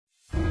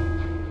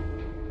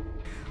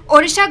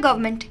Odisha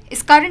government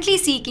is currently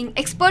seeking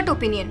expert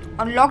opinion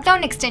on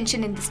lockdown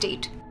extension in the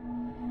state.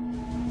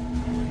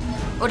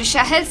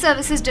 Odisha Health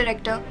Services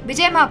Director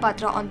Bijay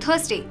Mohapatra on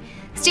Thursday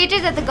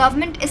stated that the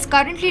government is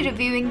currently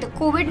reviewing the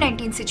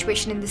COVID-19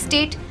 situation in the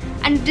state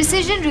and a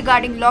decision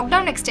regarding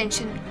lockdown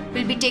extension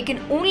will be taken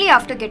only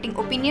after getting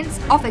opinions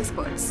of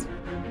experts.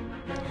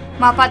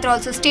 Mohapatra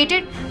also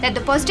stated that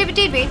the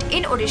positivity rate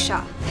in Odisha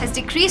has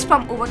decreased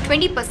from over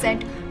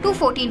 20% to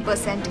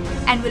 14%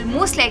 and will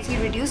most likely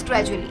reduce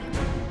gradually.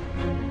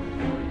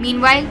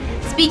 Meanwhile,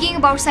 speaking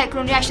about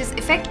Cyclone Yash's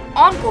effect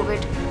on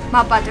COVID,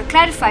 Mohapatra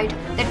clarified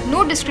that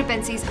no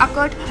discrepancies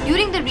occurred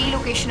during the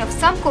relocation of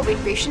some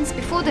COVID patients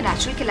before the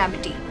natural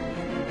calamity.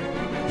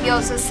 He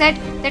also said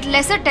that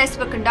lesser tests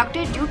were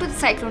conducted due to the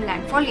cyclone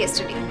landfall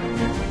yesterday.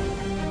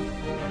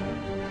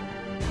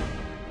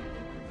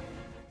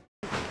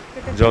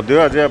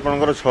 जदिव आज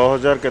आपंकर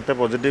 6000 केते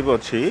positive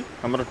अच्छी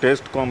आमर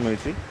test कम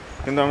होती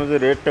किंतु आम जो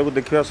rate टाक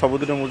देखा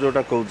सबुदिन मुझे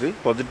जोटा कहूँ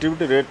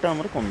पॉजिटिविटी रेट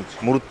आमर कमी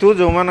मृत्यु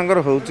जो मानकर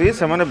होची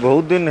से माने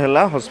बहुत दिन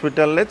है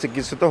हॉस्पिटल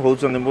चिकित्सित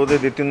होती बोधे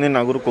 2-3 दिन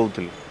आगुरी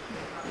कहूली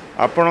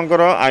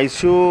आपणकर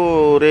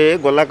आईसीयू रे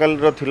गला काल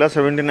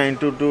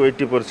 79 to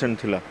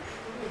 80% थिला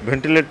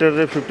वेंटिलेटर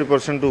रे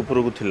 50%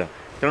 ऊपर को थिला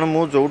तेणु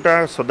मुझे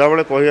जोटा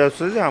सदाबले कही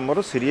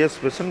आसमर सीरीयस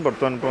पेसेंट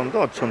बर्तमान पर्यंत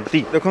अच्छा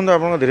देखो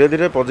आप धीरे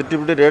धीरे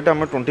पॉजिटिविटी रेट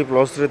आम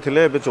 20+ रे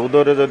थिले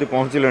 14 रे जदि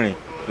पहुँचले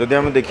जदि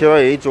आम देखा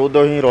यही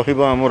 14 ही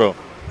रमर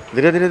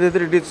धीरे धीरे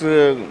धीरे it is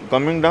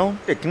coming down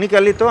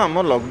technically तो आम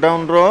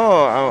लॉकडाउन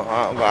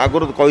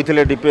आगुरी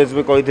कही डीपीएस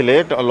भी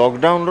कही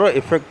लॉकडाउन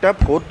इफेक्टा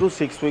 4 to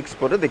 6 weeks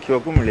पर देखा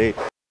मिले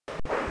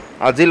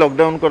आज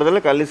लॉकडाउन करदे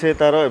काली से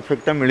तार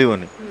इफेक्टा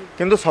मिलनी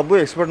किंतु सबू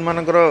एक्सपर्ट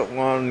मानकर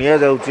निया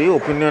जाउची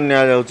ओपिनियन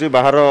निया जाउची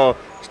बाहर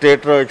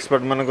स्टेट रो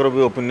एक्सपर्ट मानकर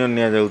भी ओपिनियन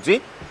निया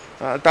जाउची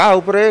ता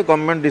ऊपर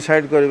गवर्नमेंट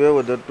डिसाइड करिवे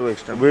वेदर टू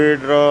एक्सटेंड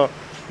कोविड रो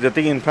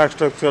जति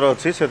इंफ्रास्ट्रक्चर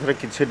अच्छी से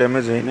किसी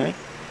डैमेज है ना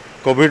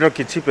कोविड रो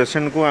किसी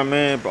पेशेंट को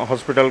आमे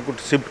हॉस्पिटल को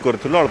शिफ्ट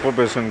करथिलो अल्प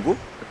पेशेंट को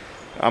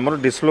हमर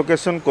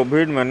डिसलोकेशन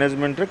कोविड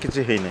मैनेजमेंट रे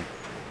किसी है ना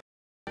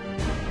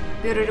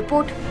ब्यूरो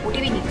रिपोर्ट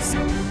OTV न्यूज़।